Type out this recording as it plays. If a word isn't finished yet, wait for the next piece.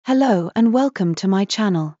Hello and welcome to my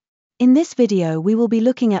channel. In this video we will be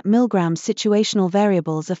looking at Milgram's situational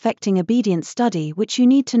variables affecting obedience study which you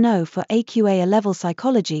need to know for AQA A-level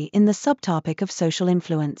psychology in the subtopic of social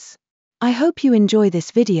influence. I hope you enjoy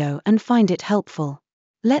this video and find it helpful.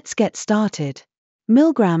 Let's get started.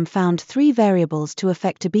 Milgram found 3 variables to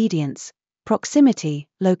affect obedience: proximity,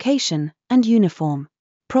 location, and uniform.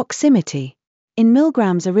 Proximity. In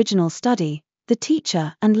Milgram's original study, the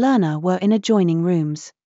teacher and learner were in adjoining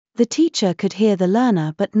rooms. The teacher could hear the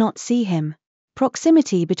learner but not see him.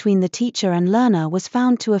 Proximity between the teacher and learner was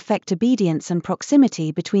found to affect obedience, and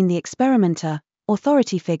proximity between the experimenter,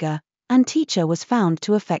 authority figure, and teacher was found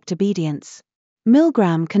to affect obedience.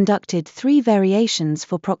 Milgram conducted 3 variations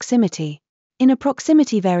for proximity. In a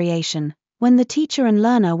proximity variation, when the teacher and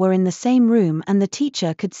learner were in the same room and the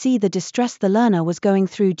teacher could see the distress the learner was going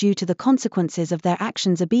through due to the consequences of their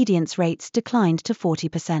actions, obedience rates declined to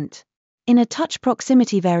 40%. In a touch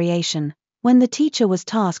proximity variation, when the teacher was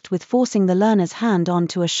tasked with forcing the learner's hand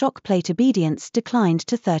onto a shock plate, obedience declined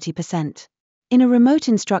to 30%. In a remote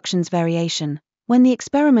instructions variation, when the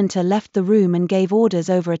experimenter left the room and gave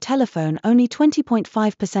orders over a telephone, only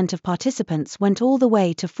 20.5% of participants went all the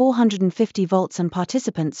way to 450 volts, and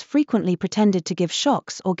participants frequently pretended to give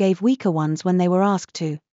shocks or gave weaker ones when they were asked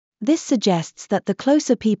to. This suggests that the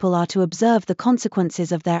closer people are to observe the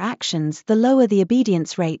consequences of their actions, the lower the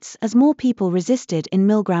obedience rates, as more people resisted in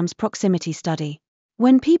Milgram's proximity study.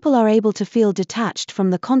 When people are able to feel detached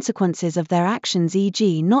from the consequences of their actions,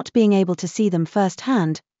 e.g. not being able to see them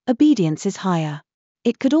firsthand, obedience is higher.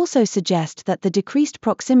 It could also suggest that the decreased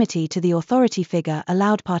proximity to the authority figure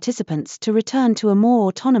allowed participants to return to a more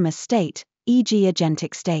autonomous state, e.g.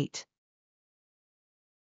 agentic state.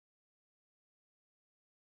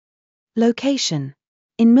 Location.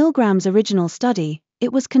 In Milgram's original study,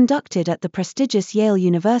 it was conducted at the prestigious Yale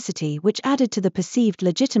University, which added to the perceived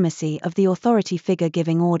legitimacy of the authority figure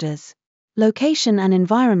giving orders. Location and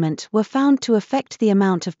environment were found to affect the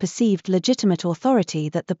amount of perceived legitimate authority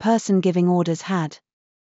that the person giving orders had.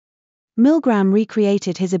 Milgram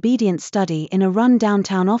recreated his obedience study in a run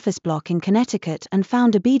downtown office block in Connecticut and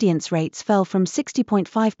found obedience rates fell from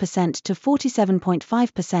 60.5% to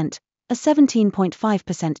 47.5%, a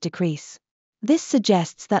 17.5% decrease. This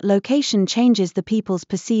suggests that location changes the people's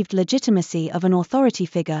perceived legitimacy of an authority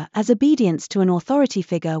figure, as obedience to an authority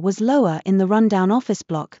figure was lower in the rundown office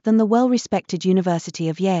block than the well-respected University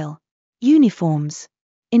of Yale. Uniforms.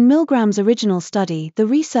 In Milgram's original study, the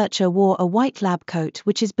researcher wore a white lab coat,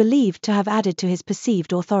 which is believed to have added to his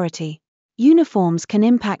perceived authority. Uniforms can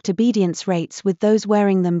impact obedience rates, with those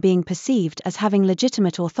wearing them being perceived as having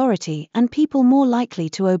legitimate authority and people more likely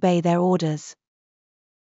to obey their orders.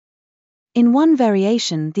 In one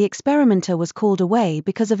variation, the experimenter was called away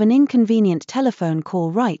because of an inconvenient telephone call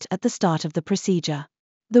right at the start of the procedure.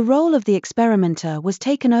 The role of the experimenter was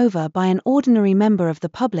taken over by an ordinary member of the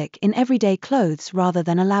public in everyday clothes rather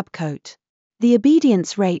than a lab coat. The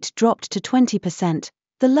obedience rate dropped to 20%,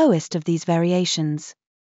 the lowest of these variations.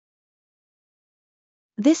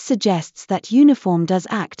 This suggests that uniform does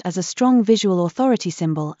act as a strong visual authority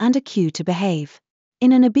symbol and a cue to behave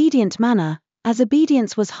in an obedient manner, as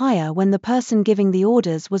obedience was higher when the person giving the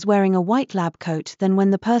orders was wearing a white lab coat than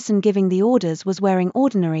when the person giving the orders was wearing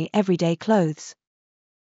ordinary everyday clothes.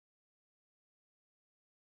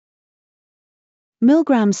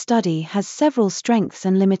 Milgram's study has several strengths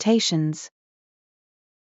and limitations.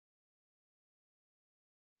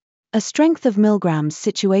 A strength of Milgram's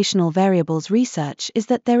situational variables research is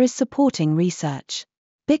that there is supporting research.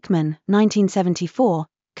 Bickman, 1974,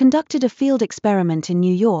 conducted a field experiment in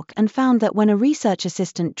New York and found that when a research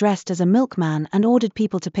assistant dressed as a milkman and ordered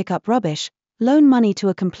people to pick up rubbish, loan money to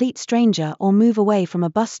a complete stranger, or move away from a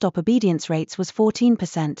bus stop, obedience rates was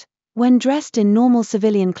 14%. When dressed in normal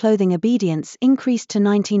civilian clothing, obedience increased to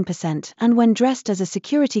 19%, and when dressed as a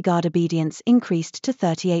security guard, obedience increased to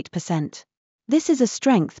 38%. This is a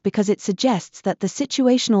strength because it suggests that the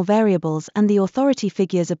situational variables and the authority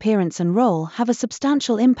figure's appearance and role have a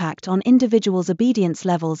substantial impact on individuals' obedience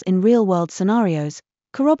levels in real-world scenarios,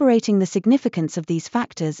 corroborating the significance of these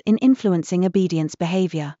factors in influencing obedience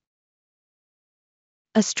behavior.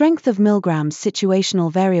 A strength of Milgram's situational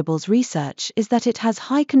variables research is that it has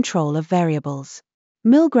high control of variables.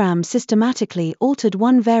 Milgram systematically altered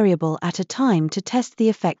one variable at a time to test the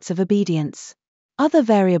effects of obedience. Other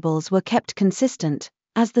variables were kept consistent,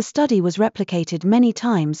 as the study was replicated many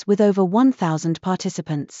times with over 1,000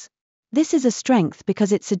 participants. This is a strength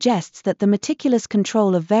because it suggests that the meticulous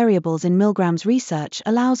control of variables in Milgram's research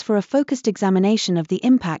allows for a focused examination of the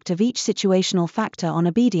impact of each situational factor on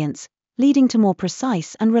obedience, leading to more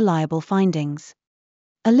precise and reliable findings.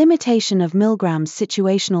 A limitation of Milgram's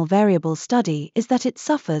situational variable study is that it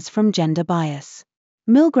suffers from gender bias.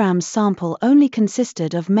 Milgram's sample only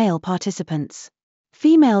consisted of male participants.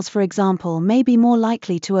 Females, for example, may be more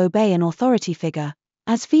likely to obey an authority figure,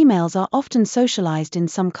 as females are often socialized in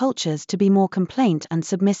some cultures to be more complaint and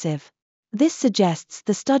submissive. This suggests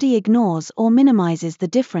the study ignores or minimizes the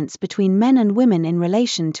difference between men and women in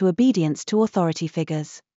relation to obedience to authority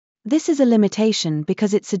figures. This is a limitation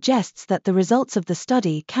because it suggests that the results of the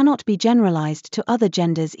study cannot be generalized to other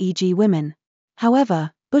genders, e.g. women.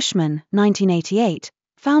 However, Bushman, 1988,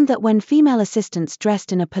 found that when female assistants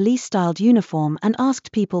dressed in a police-styled uniform and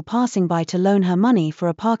asked people passing by to loan her money for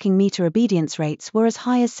a parking meter, obedience rates were as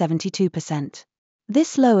high as 72%.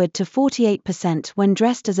 This lowered to 48% when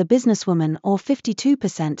dressed as a businesswoman or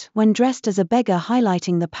 52% when dressed as a beggar,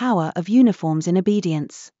 highlighting the power of uniforms in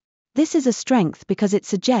obedience. This is a strength because it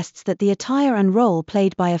suggests that the attire and role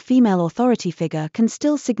played by a female authority figure can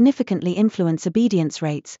still significantly influence obedience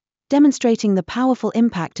rates, demonstrating the powerful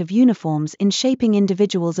impact of uniforms in shaping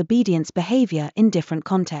individuals' obedience behavior in different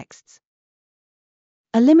contexts.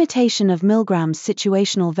 A limitation of Milgram's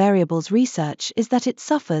situational variables research is that it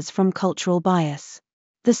suffers from cultural bias.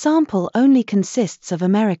 The sample only consists of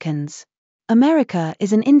Americans. America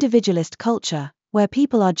is an individualist culture, where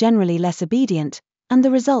people are generally less obedient, and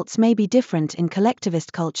the results may be different in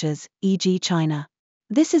collectivist cultures, e.g. China.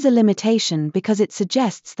 This is a limitation because it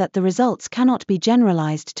suggests that the results cannot be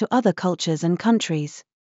generalized to other cultures and countries.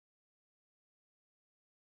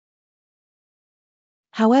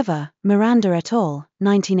 However, Miranda et al.,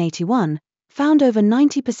 1981, found over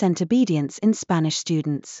 90% obedience in Spanish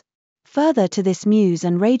students. Further to this, Muse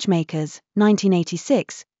and Ragemakers,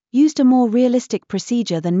 1986, used a more realistic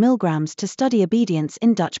procedure than Milgram's to study obedience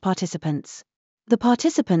in Dutch participants. The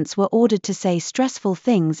participants were ordered to say stressful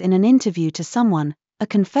things in an interview to someone, a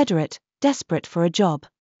Confederate, desperate for a job.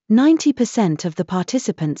 90% of the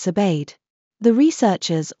participants obeyed. The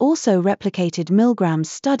researchers also replicated Milgram's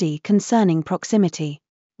study concerning proximity.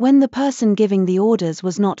 When the person giving the orders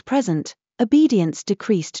was not present, obedience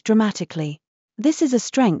decreased dramatically. This is a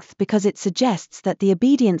strength because it suggests that the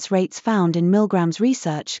obedience rates found in Milgram's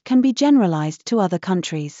research can be generalized to other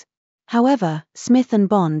countries. However, Smith and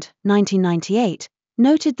Bond, 1998,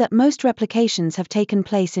 noted that most replications have taken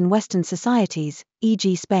place in Western societies,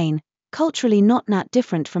 e.g. Spain, culturally not that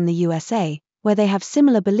different from the USA, where they have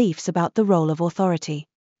similar beliefs about the role of authority.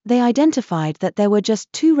 They identified that there were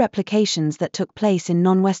just 2 replications that took place in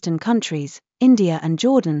non-Western countries, India and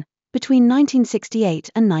Jordan, between 1968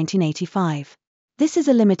 and 1985. This is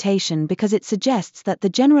a limitation because it suggests that the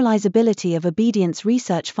generalizability of obedience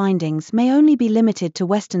research findings may only be limited to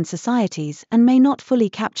Western societies and may not fully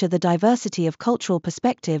capture the diversity of cultural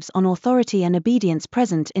perspectives on authority and obedience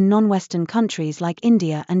present in non-Western countries like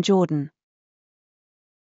India and Jordan.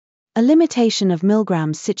 A limitation of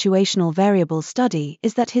Milgram's situational variable study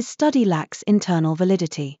is that his study lacks internal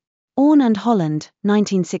validity. Orn and Holland,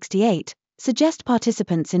 1968, suggest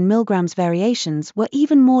participants in Milgram's variations were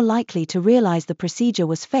even more likely to realize the procedure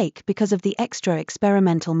was fake because of the extra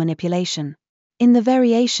experimental manipulation. In the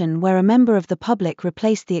variation where a member of the public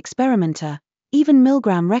replaced the experimenter, even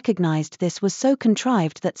Milgram recognized this was so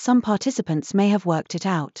contrived that some participants may have worked it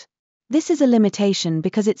out. This is a limitation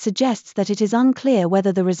because it suggests that it is unclear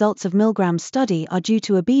whether the results of Milgram's study are due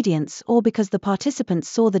to obedience or because the participants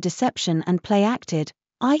saw the deception and play acted,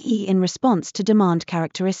 i.e. in response to demand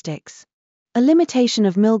characteristics. A limitation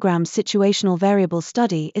of Milgram's situational variable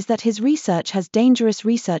study is that his research has dangerous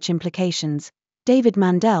research implications. David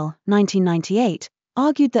Mandel, 1998,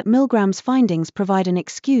 argued that Milgram's findings provide an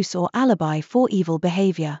excuse or alibi for evil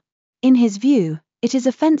behavior. In his view, it is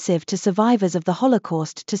offensive to survivors of the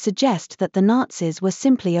Holocaust to suggest that the Nazis were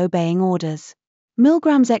simply obeying orders.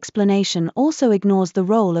 Milgram's explanation also ignores the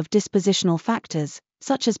role of dispositional factors,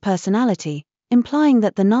 such as personality, implying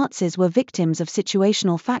that the Nazis were victims of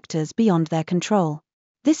situational factors beyond their control.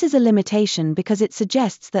 This is a limitation because it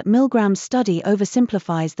suggests that Milgram's study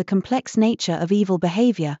oversimplifies the complex nature of evil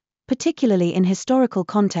behavior, particularly in historical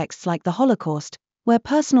contexts like the Holocaust, where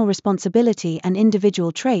personal responsibility and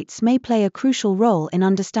individual traits may play a crucial role in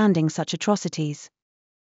understanding such atrocities.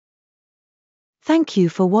 Thank you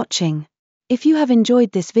for watching. If you have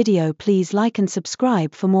enjoyed this video, please like and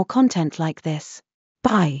subscribe for more content like this.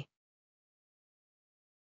 Bye.